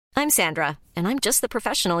I'm Sandra, and I'm just the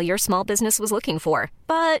professional your small business was looking for.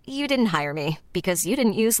 But you didn't hire me because you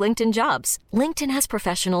didn't use LinkedIn Jobs. LinkedIn has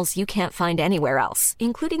professionals you can't find anywhere else,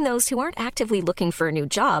 including those who aren't actively looking for a new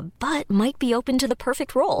job, but might be open to the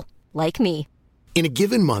perfect role, like me. In a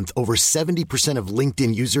given month, over 70% of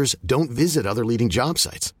LinkedIn users don't visit other leading job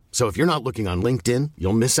sites. So if you're not looking on LinkedIn,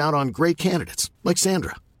 you'll miss out on great candidates like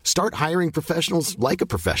Sandra. Start hiring professionals like a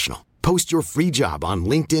professional. Post your free job on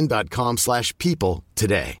linkedin.com/people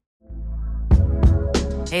today.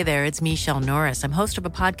 Hey there, it's Michelle Norris. I'm host of a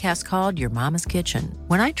podcast called Your Mama's Kitchen.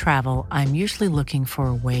 When I travel, I'm usually looking for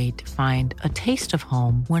a way to find a taste of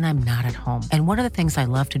home when I'm not at home. And one of the things I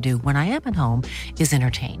love to do when I am at home is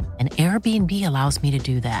entertain. And Airbnb allows me to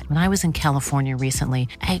do that. When I was in California recently,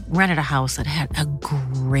 I rented a house that had a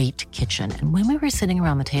great kitchen. And when we were sitting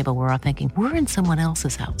around the table, we're all thinking, we're in someone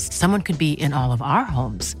else's house. Someone could be in all of our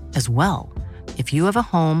homes as well. If you have a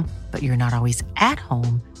home, but you're not always at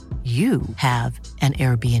home, you have an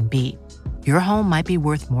Airbnb. Your home might be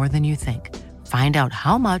worth more than you think. Find out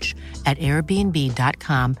how much at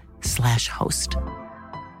airbnb.com/host.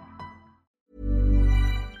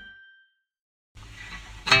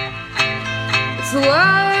 It's the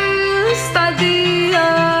worst idea.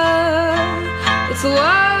 It's the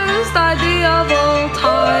worst idea of all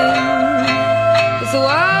time. It's the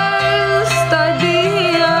worst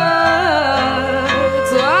idea.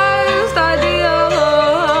 It's the worst idea of all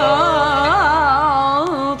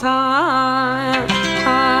time.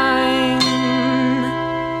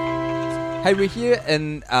 Hey, we're here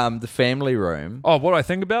in the family room Oh, what do I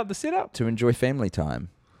think about the setup? to enjoy family time.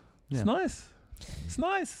 It's nice. It's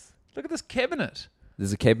nice. Look at this cabinet.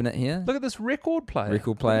 There's a cabinet here. Look at this record player. Record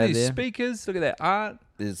Look player at these there. speakers. Look at that art.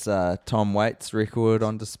 There's Tom Waits' record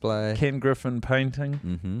on display. Ken Griffin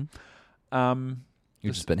painting. Mm-hmm.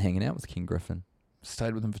 You've just been hanging out with Ken Griffin.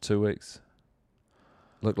 Stayed with him for 2 weeks.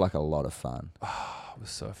 Looked like a lot of fun. It was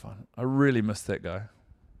so fun. I really missed that guy.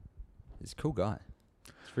 He's a cool guy.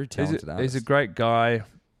 He's a very talented artist. He's a great guy.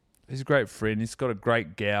 He's a great friend. He's got a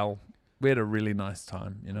great gal. We had a really nice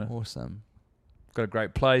time, you know. Awesome. Got a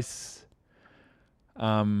great place.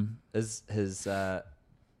 Is his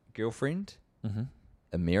girlfriend Mhm.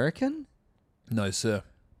 American? No, sir.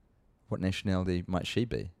 What nationality might she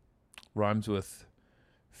be? Rhymes with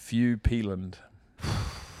Few Peeland.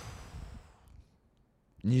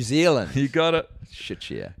 New Zealand. You got it. Shit,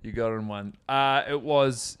 yeah. You got it in one. It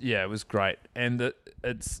was great. And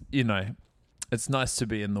it's nice to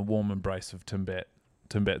be in the warm embrace of Timbat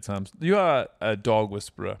Arms. You are a dog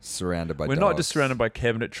whisperer. Surrounded by We're dogs. not just surrounded by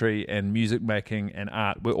cabinetry and music making and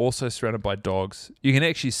art. We're also surrounded by dogs. You can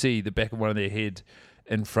actually see the back of one of their head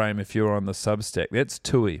in frame if you're on the Substack. That's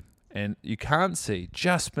Tui. And you can't see,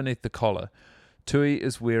 just beneath the collar, Tui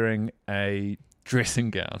is wearing a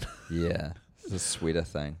dressing gown. Yeah. It's a sweater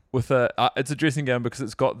thing. With it's a dressing gown because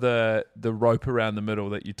it's got the rope around the middle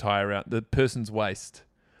that you tie around the person's waist,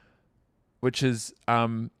 which is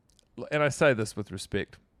and I say this with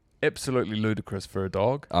respect, absolutely ludicrous for a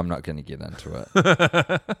dog. I'm not going to get into it.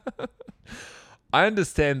 I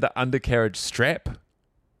understand the undercarriage strap,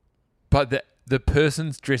 but the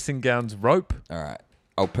person's dressing gown's rope. All right.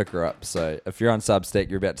 I'll pick her up. So if you're on Substack,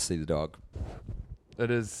 you're about to see the dog. It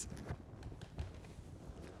is.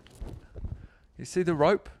 You see the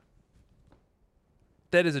rope?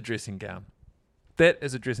 That is a dressing gown. That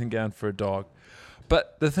is a dressing gown for a dog.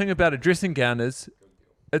 But the thing about a dressing gown is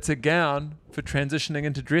it's a gown for transitioning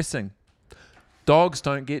into dressing. Dogs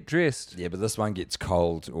don't get dressed. Yeah, but this one gets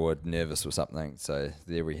cold or nervous or something. So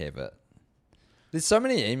there we have it. There's so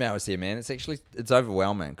many emails here, man. It's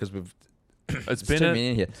overwhelming because It's too many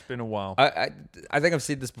in here. It's been a while. I think I've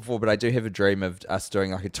said this before, but I do have a dream of us doing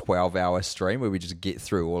like a 12-hour stream where we just get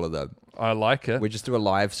through all of them. I like it. We just do a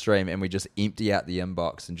live stream and we just empty out the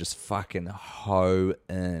inbox and just fucking hoe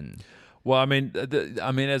in. Well, I mean,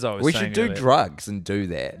 as I was We saying should do earlier, drugs and do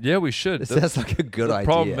that. Yeah, we should. It sounds like a good idea. The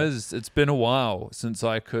problem is, it's been a while since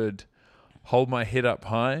I could hold my head up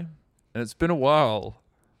high, and it's been a while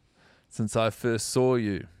since I first saw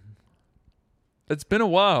you. It's been a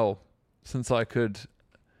while since I could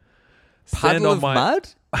stand Puddle on of my mud?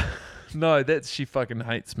 No, that's She Fucking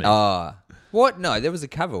Hates Me. What? No, that was a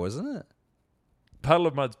cover, wasn't it? Puddle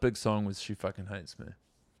of Mud's big song was She Fucking Hates Me.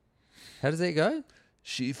 How does that go?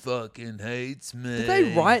 She fucking hates me. Did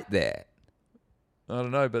they write that? I don't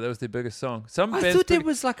know, but that was their biggest song. I thought that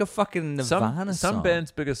was like a fucking Nirvana song. Some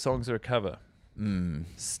bands' biggest songs are a cover.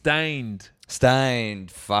 Stained. Stained.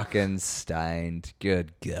 Fucking Stained.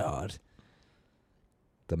 Good God.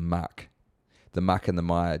 The Muck. The Muck and the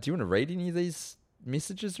Mire. Do you want to read any of these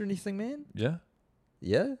messages or anything, man? Yeah.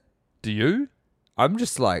 Yeah? Do you? I'm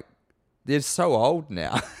just like, they're so old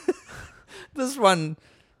now. This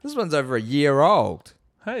one's over a year old.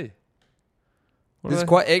 Hey. What There's are they-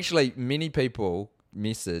 quite actually many people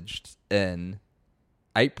messaged in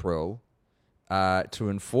April to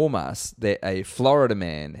inform us that a Florida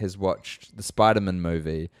man has watched the Spider-Man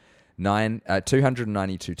movie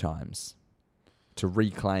 292 times to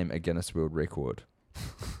reclaim a Guinness World Record.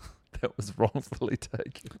 that was wrongfully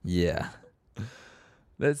taken. Yeah.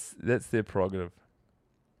 That's their prerogative.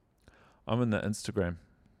 I'm in the Instagram.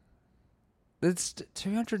 It's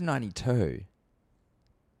 292.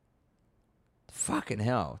 Fucking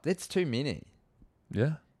hell. That's too many.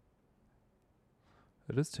 Yeah.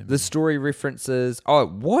 It is too The many. story references... Oh,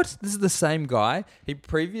 what? This is the same guy? He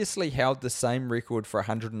previously held the same record for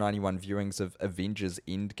 191 viewings of Avengers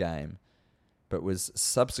Endgame, but was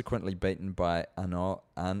subsequently beaten by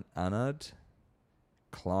Arnold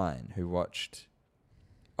Klein, who watched...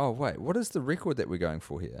 Oh, wait. What is the record that we're going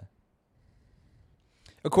for here?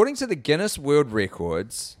 According to the Guinness World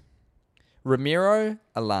Records, Ramiro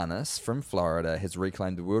Alanis from Florida has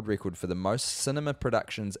reclaimed the world record for the most cinema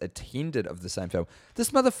productions attended of the same film.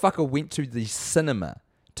 This motherfucker went to the cinema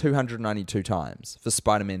 292 times for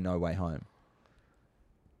Spider-Man No Way Home.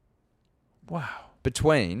 Wow.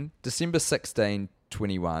 Between December 16,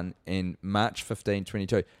 21 and March 15,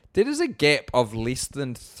 22. There is a gap of less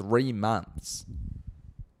than 3 months.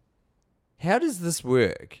 How does this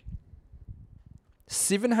work?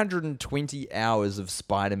 720 hours of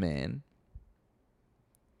Spider-Man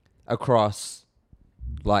across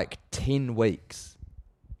like 10 weeks.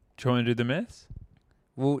 Do you want me to do the maths?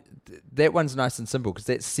 Well, that one's nice and simple because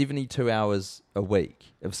that's 72 hours a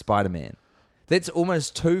week of Spider-Man. That's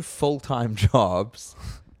almost 2 full-time jobs.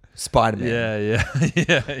 Spider-Man.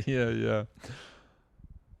 Yeah.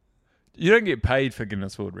 You don't get paid for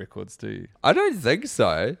Guinness World Records, do you? I don't think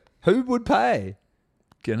so. Who would pay?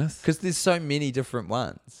 Guinness? Because there's so many different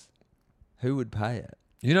ones. Who would pay it?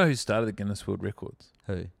 You know who started the Guinness World Records?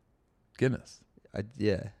 Who? Guinness.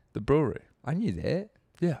 Yeah. The brewery. I knew that.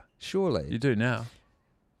 Yeah. Surely. You do now.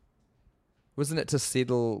 Wasn't it to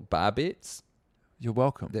settle bar bets? You're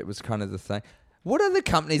welcome. That was kind of the thing. What other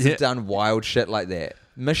companies Yeah. have done wild shit like that?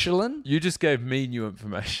 Michelin? You just gave me new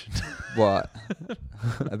information. What?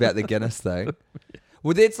 About the Guinness thing?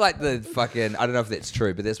 Well, that's like the fucking... I don't know if that's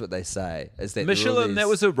true, but that's what they say. Is that there are all Michelin, that these-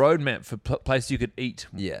 was a roadmap for place you could eat.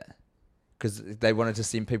 Yeah. Because they wanted to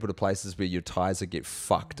send people to places where your tires would get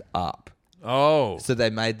fucked up. Oh. So they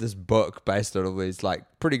made this book based on all these like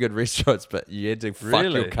pretty good restaurants, but you had to fuck your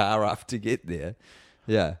Really? car up to get there.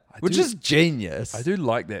 Yeah. Which do- is genius. I do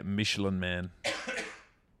like that Michelin man.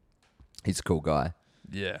 He's a cool guy.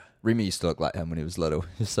 Yeah. Remy used to look like him when he was little.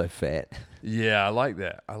 He was so fat. Yeah, I like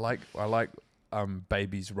that. I like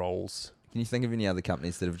babies' rolls. Can you think of any other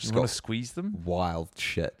companies that have just You want got to squeeze them? wild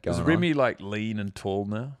shit going Is Remy like lean and tall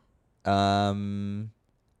now? on?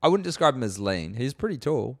 I wouldn't describe him as lean. He's pretty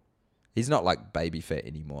tall. He's not like baby fat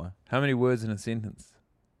anymore. How many words in a sentence?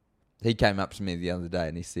 He came up to me the other day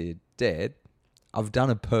and he said, "Dad, I've done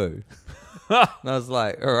a poo." And I was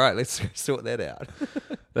like, "All right, let's go sort that out."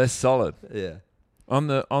 That's solid. Yeah. On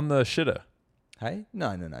the shitter Hey? No.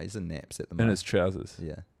 He's in naps at the in moment. his trousers.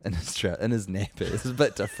 Yeah. In his nappers. It's a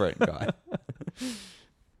bit different, guy.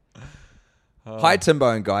 Hi, Timbo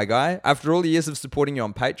and Guy. After all the years of supporting you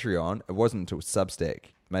on Patreon, it wasn't until Substack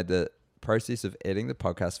made the process of adding the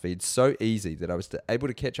podcast feed so easy that I was able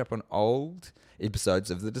to catch up on old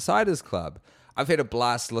episodes of the Deciders Club. I've had a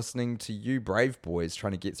blast listening to you brave boys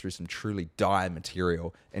trying to get through some truly dire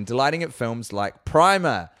material and delighting at films like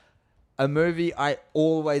Primer, a movie I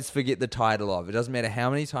always forget the title of. It doesn't matter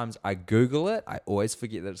how many times I Google it, I always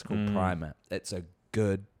forget that it's called Primer. It's a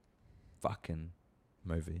good fucking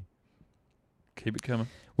movie. Keep it coming.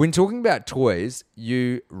 When talking about toys,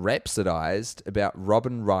 you rhapsodized about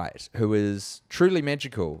Robin Wright, who is truly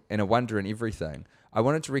magical and a wonder in everything. I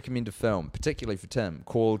wanted to recommend a film, particularly for Tim,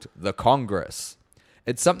 called The Congress.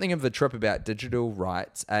 It's something of a trip about digital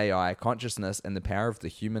rights, AI, consciousness, and the power of the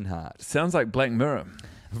human heart. Sounds like Black Mirror.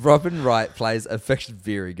 Robin Wright plays a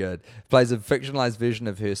fictionalized version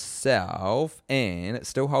of herself, and it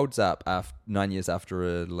still holds up 9 years after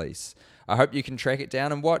release. I hope you can track it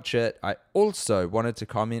down and watch it. I also wanted to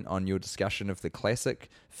comment on your discussion of the classic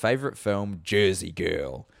favorite film, Jersey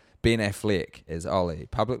Girl. Ben Affleck, as Ollie,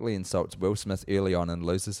 publicly insults Will Smith early on and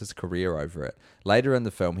loses his career over it. Later in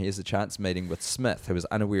the film, he has a chance meeting with Smith, who is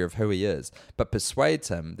unaware of who he is, but persuades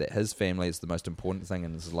him that his family is the most important thing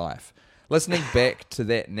in his life. Listening back to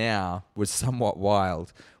that now was somewhat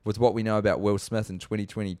wild. With what we know about Will Smith in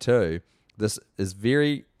 2022, this is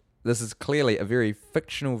clearly a very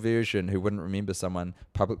fictional version who wouldn't remember someone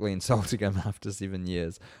publicly insulting him after 7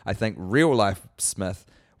 years. I think real-life Smith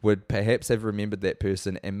would perhaps have remembered that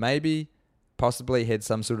person and maybe possibly had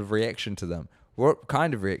some sort of reaction to them. What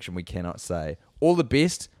kind of reaction we cannot say. All the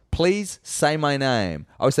best. Please say my name.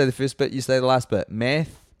 I'll say the first bit, you say the last bit.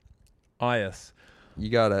 Math, Yes. you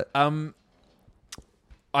got it.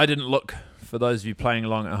 I didn't look. For those of you playing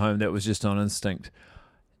along at home, that was just on instinct.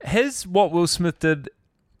 Has what Will Smith did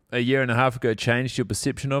a year and a half ago changed your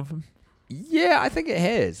perception of him? Yeah, I think it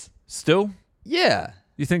has. Still? Yeah.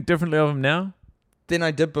 You think differently of him now? Than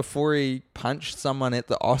I did before he punched someone at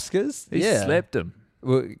the Oscars. He slapped him.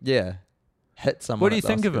 Well, yeah. Hit someone. What do you at the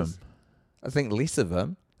think of Oscars. him? I think less of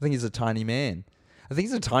him. I think he's a tiny man. I think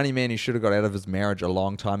he's a tiny man who should have got out of his marriage a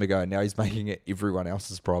long time ago, and now he's making it everyone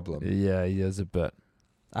else's problem. Yeah, he is a bit.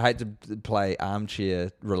 I hate to play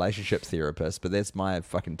armchair relationship therapist, but that's my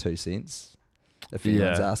fucking 2 cents, if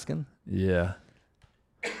anyone's asking. Yeah.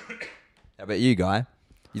 How about you, Guy?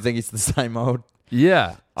 You think he's the same old,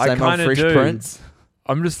 Yeah, I same old kind of Fresh do. Prince?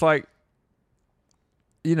 I'm just like,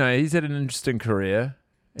 he's had an interesting career.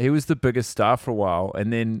 He was the biggest star for a while,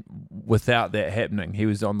 and then without that happening, he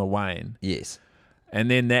was on the wane. Yes. And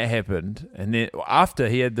then that happened, and then after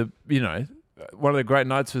he had one of the great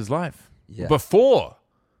nights of his life. Yeah. Before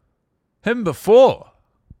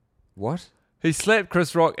What? he slapped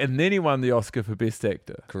Chris Rock, and then he won the Oscar for Best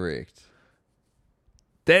Actor. Correct.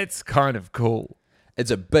 That's kind of cool.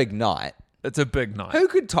 It's a big night. It's a big night. Who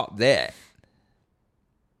could top that?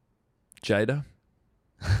 Jada.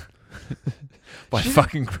 By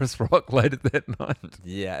fucking Chris Rock later that night.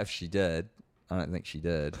 Yeah, if she did. I don't think she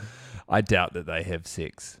did. I doubt that they have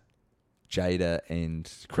sex. Jada and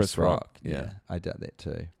Chris Rock, Yeah. yeah. I doubt that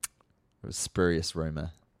too. It was a spurious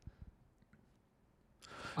rumor.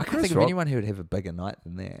 I can't Chris think of Rock- anyone who would have a bigger night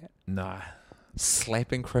than that. Nah.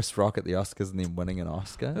 Slapping Chris Rock at the Oscars and then winning an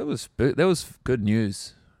Oscar. That was good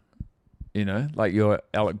news. Like your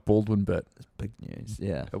Alec Baldwin bit. Big news.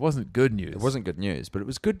 Yeah. It wasn't good news. It wasn't good news, but it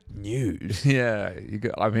was good news. Yeah.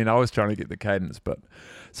 I was trying to get the cadence, but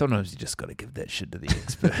sometimes you just got to give that shit to the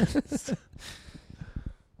experts.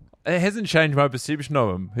 It hasn't changed my perception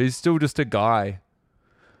of him. He's still just a guy.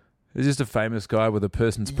 He's just a famous guy with a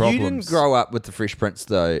person's problems. You didn't grow up with the Fresh Prince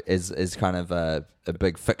though, as kind of a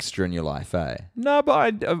big fixture in your life, eh? No,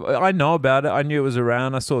 but I know about it. I knew it was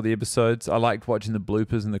around. I saw the episodes. I liked watching the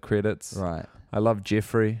bloopers and the credits. Right. I love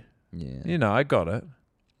Jeffrey. Yeah. I got it.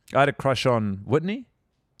 I had a crush on Whitney,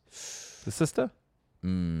 the sister.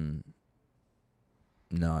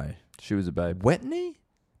 No. She was a babe. Whitney?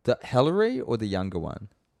 The Hillary or the younger one?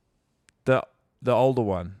 The older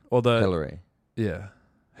one, or the Hillary. Yeah,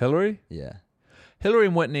 Hillary. Yeah. Hillary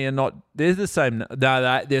and Whitney are not. They're the same.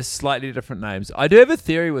 No, they're slightly different names. I do have a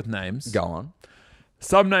theory with names. Go on.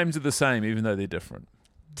 Some names are the same, even though they're different.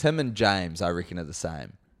 Tim and James, I reckon, are the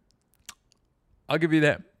same. I'll give you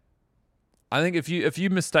that. I think if you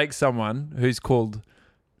mistake someone who's called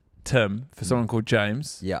Tim for someone called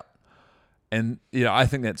James, Yeah. and I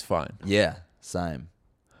think that's fine. Yeah. Same.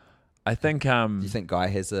 I think Do you think Guy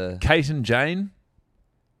has a Kate and Jane,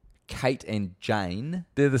 Kate and Jane?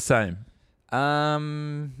 they're the same.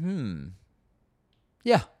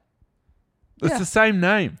 Yeah. It's Yeah. the same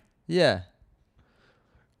name. Yeah.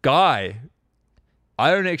 Guy.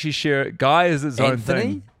 I don't actually share it. Guy is its own Anthony?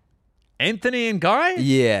 thing. Anthony and Guy?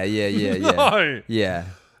 Yeah. No. Yeah.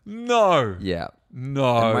 No. Yeah.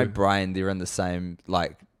 No. In my brain, they're in the same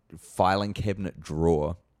filing cabinet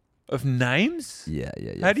drawer. Of names? Yeah.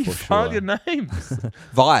 How do you for file sure. your names?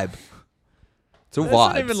 Vibe? It's all That's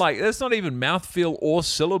vibes. not even that's not even mouthfeel or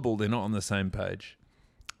syllable. They're not on the same page.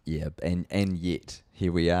 Yeah, and yet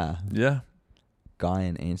here we are, Yeah. Guy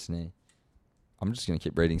and Anthony. I'm just gonna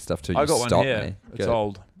keep reading stuff till you I got stop one here. me. It's Good.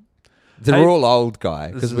 old. They're Hey, all old, Guy,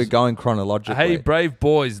 this because is- we're going chronologically. Hey, brave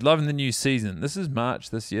boys, loving the new season. This is March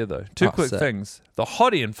this year, though. Two Oh, quick sick. things. The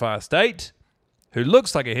hottie in Fast 8, who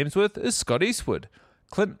looks like a Hemsworth, is Scott Eastwood.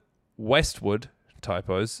 Clint Westwood,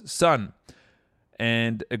 typos, son.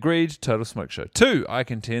 And agreed, total smoke show. 2, I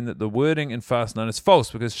contend that the wording in Fast 9 is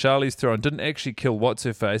false because Charlize Theron didn't actually kill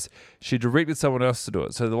What's-Her-Face. She directed someone else to do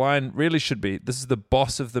it. So the line really should be, this is the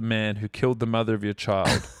boss of the man who killed the mother of your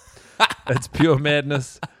child. It's pure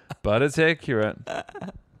madness, but it's accurate.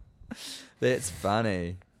 That's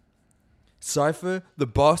funny. Cypher, the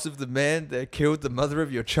boss of the man that killed the mother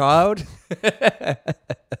of your child. That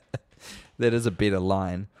is a better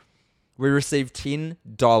line. We received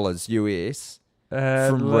 $10 US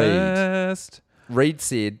from Reed. Last. Reed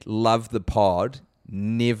said, "Love the pod,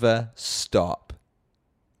 never stop."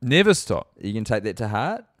 Never stop. You can take that to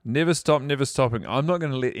heart. Never stop, never stopping. I'm not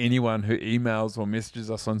going to let anyone who emails or messages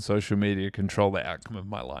us on social media control the outcome of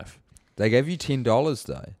my life. They gave you $10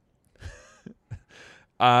 though.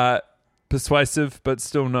 Persuasive, but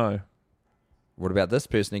still no. What about this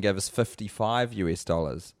person who gave us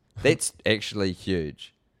 $55? That's actually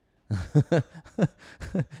huge.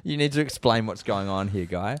 You need to explain what's going on here,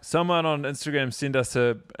 guy. Someone on Instagram sent us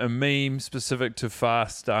a meme specific to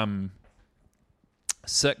Fast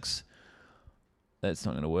 6. That's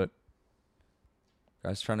not going to work. I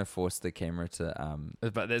was trying to force the camera to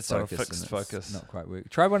But that's not a focus, fixed and focus. it's not quite work.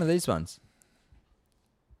 Try one of these ones.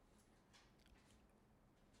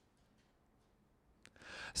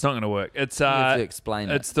 It's not going to work. It's You have to explain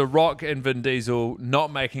it. It's The Rock and Vin Diesel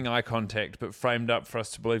not making eye contact, but framed up for us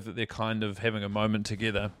to believe that they're kind of having a moment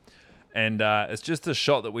together. And it's just a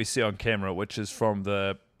shot that we see on camera, which is from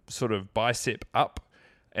the sort of bicep up,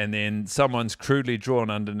 and then someone's crudely drawn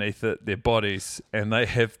underneath it their bodies, and they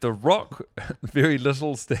have The Rock very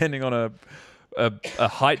little standing on a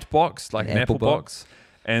height box, like an apple box,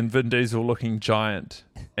 and Vin Diesel looking giant.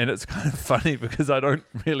 And it's kind of funny because I don't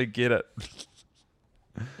really get it.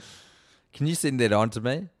 Can you send that on to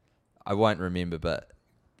me? I won't remember, but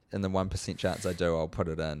in the 1% chance I do, I'll put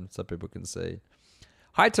it in so people can see.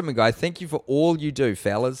 Hi, Tim and Guy. Thank you for all you do,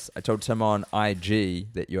 fellas. I told Tim on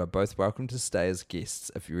IG that you are both welcome to stay as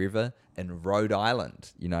guests if you're ever in Rhode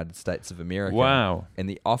Island, United States of America. Wow. And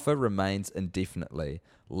the offer remains indefinitely.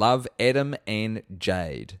 Love, Adam and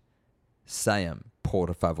Jade. Sayam,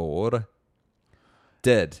 por favor.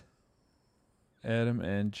 Did. Adam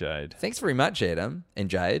and Jade. Thanks very much, Adam and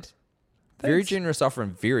Jade. Very generous offer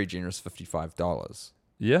and very generous $55.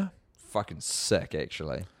 Yeah? Fucking sick,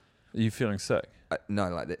 actually. Are you feeling sick? No,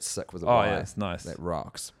 like that's sick with a Oh, Y. yeah, it's nice. That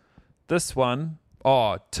rocks. This one,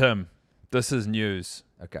 Tim, this is news.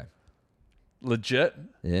 Okay. Legit,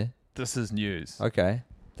 Yeah. this is news. Okay.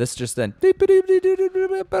 This just then. Twitter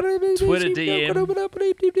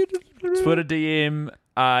DM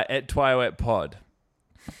at TwioAtPod.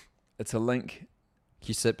 It's a link. Can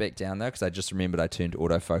you sit back down there? Because I just remembered I turned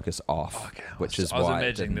autofocus off, Okay, which is I was why it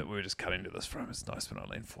imagining didn't- that we were just cutting to this frame. It's nice when I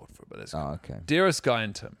lean forward for it, but that's Oh, okay. Dearest Guy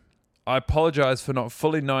and Tim, I apologize for not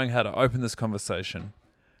fully knowing how to open this conversation.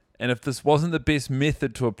 And if this wasn't the best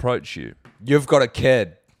method to approach you, You've got a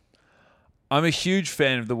kid. I'm a huge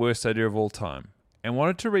fan of The Worst Idea of All Time and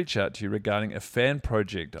wanted to reach out to you regarding a fan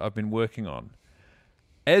project I've been working on.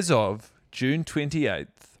 As of June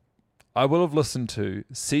 28th, I will have listened to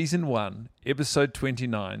Season 1, Episode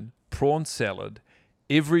 29, Prawn Salad,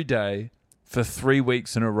 every day for 3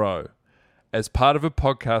 weeks in a row as part of a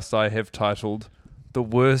podcast I have titled The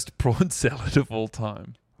Worst Prawn Salad of All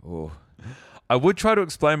Time. Oh. I would try to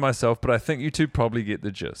explain myself, but I think you two probably get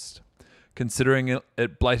the gist, considering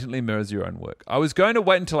it blatantly mirrors your own work. I was going to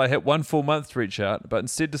wait until I hit 1 full month to reach out, but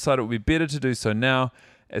instead decided it would be better to do so now,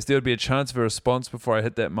 as there would be a chance of a response before I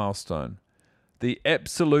hit that milestone. The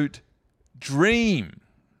absolute dream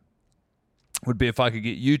would be if I could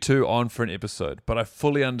get you two on for an episode, but I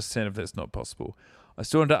fully understand if that's not possible. I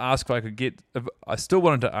still wanted to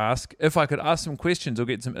ask if I could ask some questions or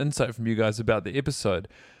get some insight from you guys about the episode,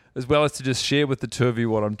 as well as to just share with the two of you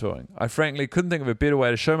what I'm doing. I frankly couldn't think of a better way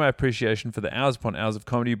to show my appreciation for the hours upon hours of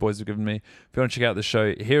comedy you boys have given me. If you want to check out the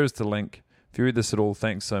show, here is the link. If you read this at all,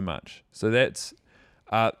 thanks so much. So that's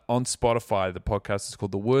on Spotify. The podcast is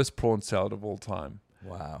called The Worst Prawn Salad of All Time.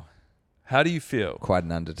 Wow. How do you feel? Quite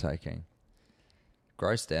an undertaking.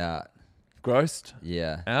 Grossed out. Grossed?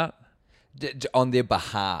 Yeah. Out? On their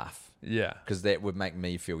behalf. Yeah. Because that would make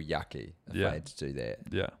me feel yucky if Yeah. I had to do that.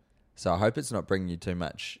 Yeah. So I hope it's not bringing you too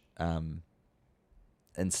much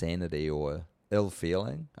insanity or ill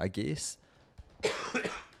feeling, I guess.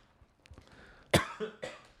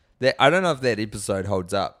 I don't know if that episode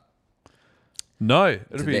holds up No. to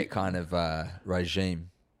It'll be that kind of regime.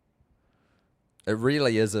 It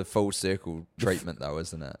really is a full circle treatment, though,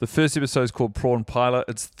 isn't it? The first episode is called Prawn Pilot.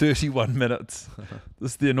 It's 31 minutes.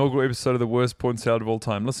 This is the inaugural episode of The Worst Prawn Salad of All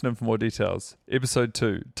Time. Listen in for more details. Episode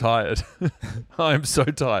 2, Tired. I am so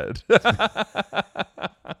tired.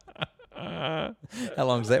 How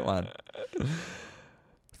long's that one?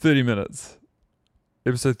 30 minutes.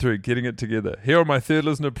 Episode 3, Getting It Together. Here on my third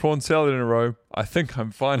listen to Prawn Salad in a row. I think I'm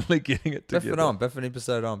finally getting it Biff together. it on. Biff an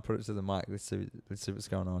episode on. Put it to the mic. Let's see what's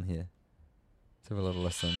going on here. Let's have a little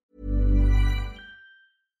listen.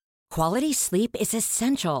 Quality sleep is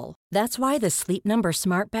essential. That's why the Sleep Number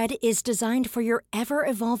Smart Bed is designed for your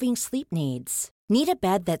ever-evolving sleep needs. Need a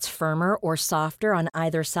bed that's firmer or softer on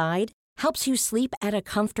either side? Helps you sleep at a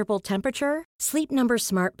comfortable temperature? Sleep Number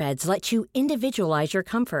Smart Beds let you individualize your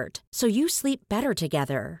comfort so you sleep better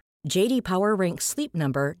together. JD Power ranks Sleep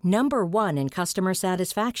Number number 1 in customer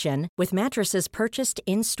satisfaction with mattresses purchased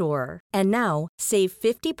in-store. And now, save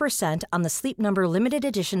 50% on the Sleep Number Limited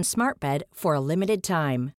Edition Smart Bed for a limited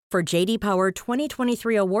time. For JD Power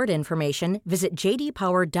 2023 award information, visit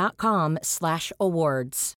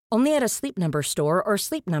jdpower.com/awards. Only at a Sleep Number store or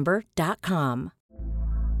sleepnumber.com.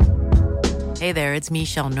 Hey there, it's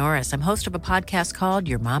Michelle Norris. I'm host of a podcast called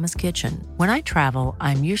Your Mama's Kitchen. When I travel,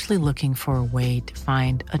 I'm usually looking for a way to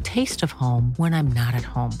find a taste of home when I'm not at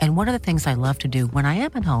home. And one of the things I love to do when I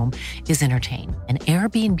am at home is entertain. And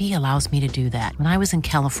Airbnb allows me to do that. When I was in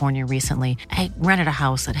California recently, I rented a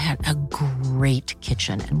house that had a great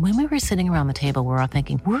kitchen. And when we were sitting around the table, we're all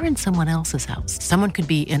thinking, we're in someone else's house. Someone could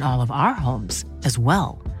be in all of our homes as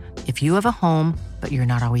well. If you have a home, but you're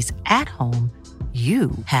not always at home,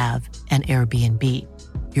 you have an Airbnb.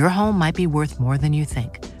 Your home might be worth more than you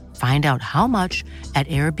think. Find out how much at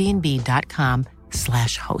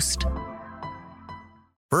airbnb.com/host.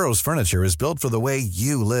 Burrow's furniture is built for the way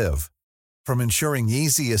you live. From ensuring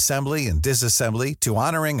easy assembly and disassembly to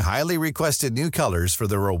honoring highly requested new colors for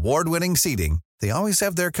their award-winning seating, they always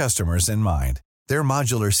have their customers in mind. Their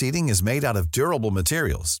modular seating is made out of durable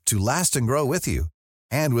materials to last and grow with you.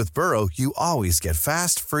 And with Burrow, you always get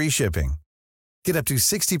fast, free shipping. Get up to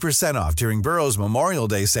 60% off during Burrow's Memorial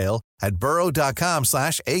Day sale at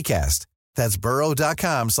burrow.com/ACAST. That's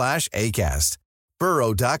burrow.com/ACAST.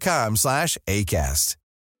 burrow.com/ACAST.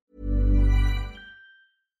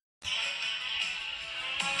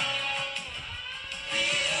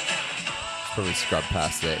 Probably scrub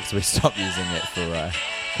past that because we stopped using it for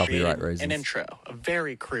copyright reasons. An intro, a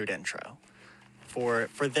very crude intro for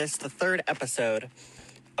this, the third episode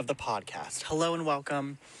of the podcast. Hello and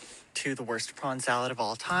welcome to the worst prawn salad of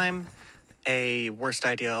all time, a worst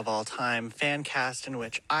idea of all time fan cast in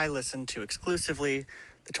which I listen to exclusively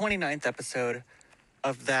the 29th episode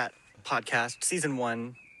of that podcast, season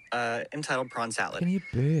 1, entitled Prawn Salad.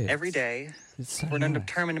 Every day for an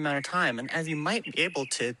undetermined amount of time. And as you might be able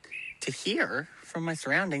to hear from my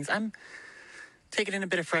surroundings, I'm taking in a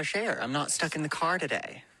bit of fresh air. I'm not stuck in the car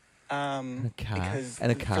today. In a car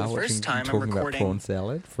for the first time, I'm talking about recording prawn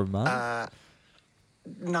salad for a month.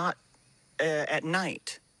 Not at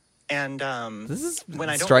night. And this is when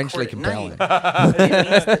I don't strangely record compelling. at night,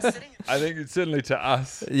 I think it's certainly to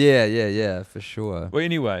us. Yeah, for sure. Well,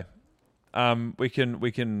 anyway, we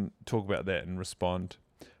can talk about that and respond.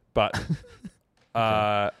 But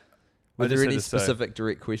Were there any specific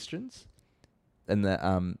direct questions in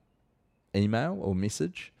the email or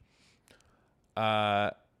message?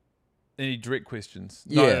 Any direct questions?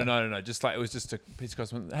 Yeah. No. Just like it was just a piece of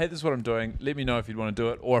correspondence. Hey, this is what I'm doing. Let me know if you'd want to do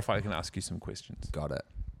it, or if I can ask you some questions. Got it.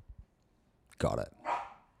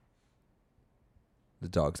 The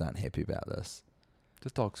dogs aren't happy about this.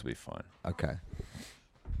 The dogs will be fine. Okay.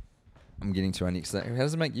 I'm getting to our next thing. How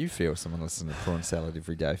does it make you feel? Someone listening to prawn salad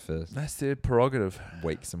every day for That's their prerogative.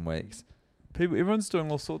 weeks and weeks. Everyone's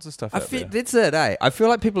doing all sorts of stuff out there. That's it, eh? I feel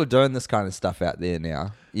like people are doing this kind of stuff out there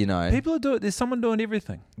now. You know, People are doing. There's someone doing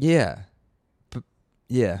everything. Yeah, but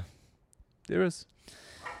yeah. There is.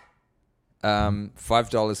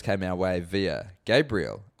 $5 came our way via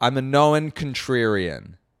Gabriel. I'm a known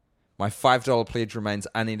contrarian. My $5 pledge remains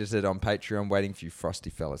unedited on Patreon, waiting for you frosty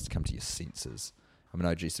fellas to come to your senses. I'm an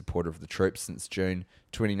OG supporter of the troops since June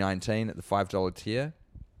 2019 at the $5 tier,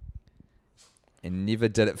 and never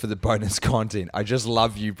did it for the bonus content. I just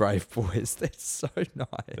love you, brave boys. That's so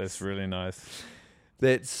nice. That's really nice.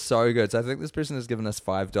 That's so good. So I think this person has given us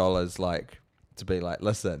 $5, like, to be like,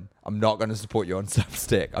 listen, I'm not going to support you on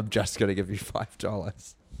Substack. I'm just going to give you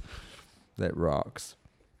 $5. That rocks.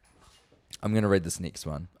 I'm going to read this next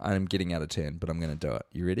one. I'm getting out of turn, but I'm going to do it.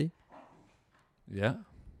 You ready? Yeah.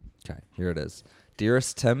 Okay, here it is.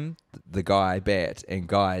 Dearest Tim, the Guy Bat, and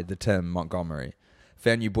Guy, the Tim Montgomery.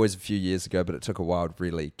 Found you boys a few years ago, but it took a while to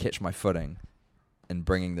really catch my footing in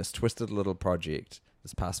bringing this twisted little project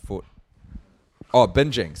this past this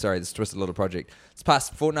twisted little project. This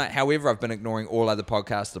past fortnight, however, I've been ignoring all other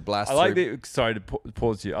podcasts to blast I like through. that. Sorry to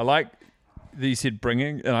pause you. I like that you said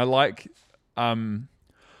bringing, and I like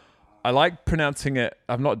pronouncing it.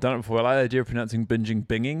 I've not done it before. I like the idea of pronouncing binging,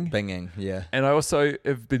 binging. Binging, yeah. And I also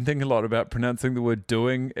have been thinking a lot about pronouncing the word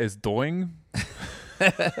doing as doing.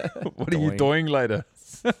 What are you doing later?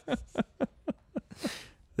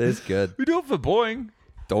 That's good. We do it for boing.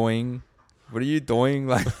 Doing. What are you doing?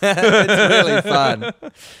 Like, it's really fun.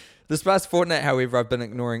 This past fortnight, however, I've been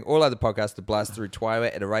ignoring all other podcasts to blast through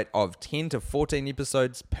Twilight at a rate of 10 to 14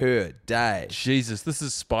 episodes per day. Jesus, this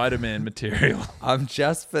is Spider-Man material. I'm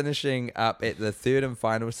just finishing up at the third and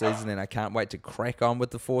final season, and I can't wait to crack on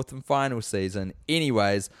with the fourth and final season.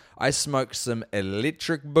 Anyways, I smoked some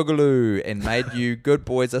electric boogaloo and made you good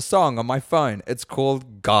boys a song on my phone. It's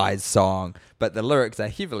called Guy's Song, but the lyrics are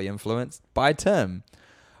heavily influenced by Tim.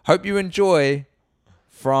 Hope you enjoy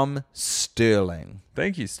from Sterling.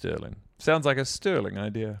 Thank you, Sterling. Sounds like a Sterling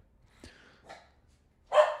idea.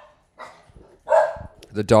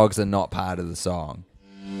 The dogs are not part of the song.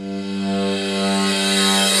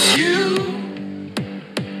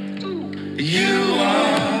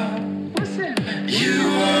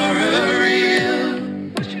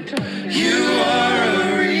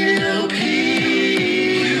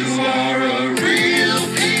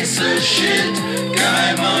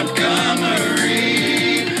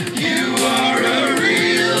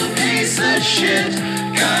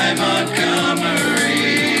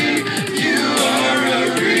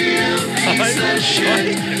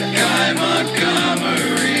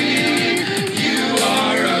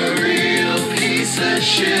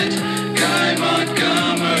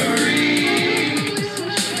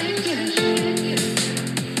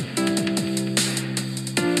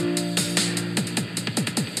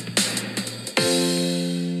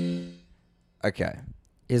 Okay,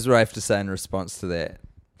 here's what I have to say in response to that.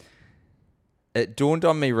 It dawned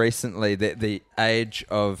on me recently that the age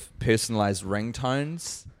of personalized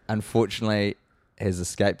ringtones, unfortunately, has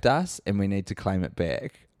escaped us, and we need to claim it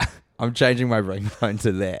back. I'm changing my ringtone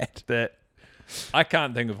to that. That I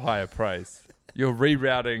can't think of higher praise. You're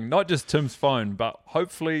rerouting not just Tim's phone, but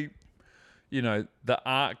hopefully, the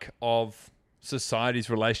arc of society's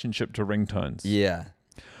relationship to ringtones. Yeah.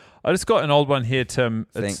 I just got an old one here, Tim.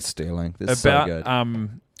 Thanks, Sterling. This is about, so good.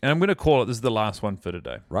 And I'm going to call it, this is the last one for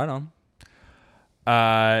today. Right on.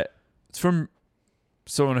 It's from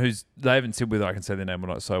someone they haven't said whether I can say their name or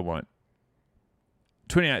not, so I won't.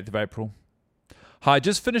 28th of April. Hi,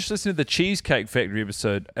 just finished listening to the Cheesecake Factory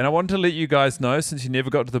episode, and I wanted to let you guys know, since you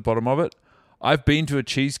never got to the bottom of it, I've been to a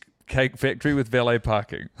cheesecake factory with valet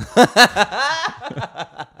parking.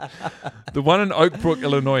 The one in Oakbrook,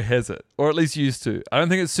 Illinois has it, or at least used to. I don't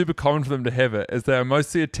think it's super common for them to have it, as they are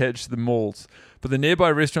mostly attached to the malls. But the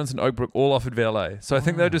nearby restaurants in Oakbrook all offered valet, so I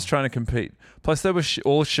think they were just trying to compete. Plus, they were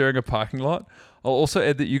all sharing a parking lot. I'll also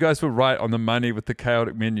add that you guys were right on the money with the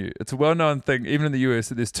chaotic menu. It's a well-known thing, even in the US,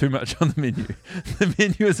 that there's too much on the menu. The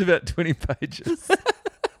menu is about 20 pages.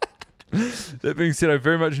 That being said, I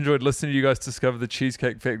very much enjoyed listening to you guys discover the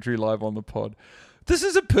Cheesecake Factory live on the pod. This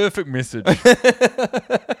is a perfect message.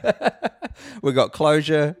 We got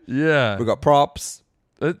closure. Yeah. We got props.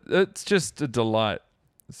 It's just a delight.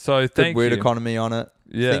 So thank Good word you. economy on it.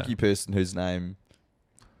 Yeah. Thank you, person whose name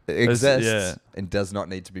exists and does not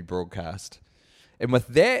need to be broadcast. And with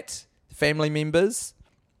that, family members,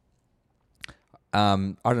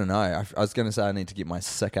 I don't know. I was going to say I need to get my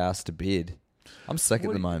sick ass to bed. I'm sick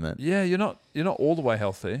at the moment. Yeah, you're not all the way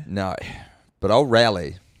healthy. No, but I'll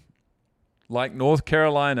rally. Like North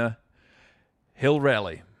Carolina, he'll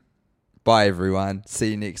rally. Bye, everyone.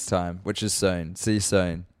 See you next time, which is soon. See you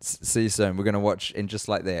soon. See you soon. We're going to watch, and just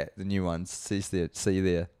like that, the new ones. See you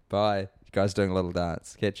there. Bye. You guys doing a little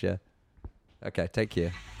dance. Catch ya. Okay, take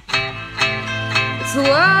care. It's the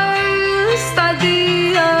worst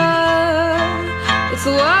idea. It's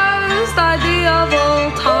the worst idea of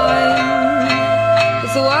all time.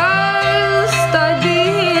 It's the worst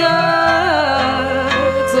idea.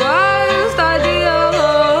 It's the worst idea of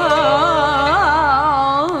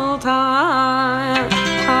all time.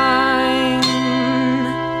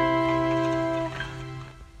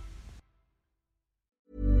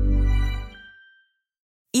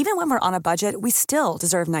 Even when we're on a budget, we still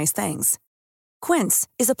deserve nice things. Quince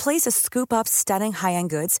is a place to scoop up stunning high-end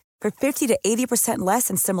goods for 50 to 80% less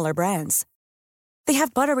than similar brands. They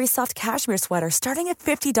have buttery soft cashmere sweaters starting at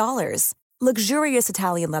 $50, luxurious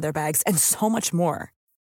Italian leather bags, and so much more.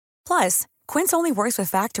 Plus, Quince only works with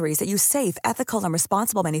factories that use safe, ethical, and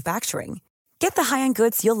responsible manufacturing. Get the high-end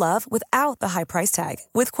goods you'll love without the high price tag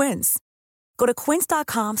with Quince. Go to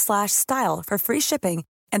quince.com/style for free shipping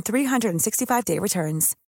and 365-day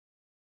returns.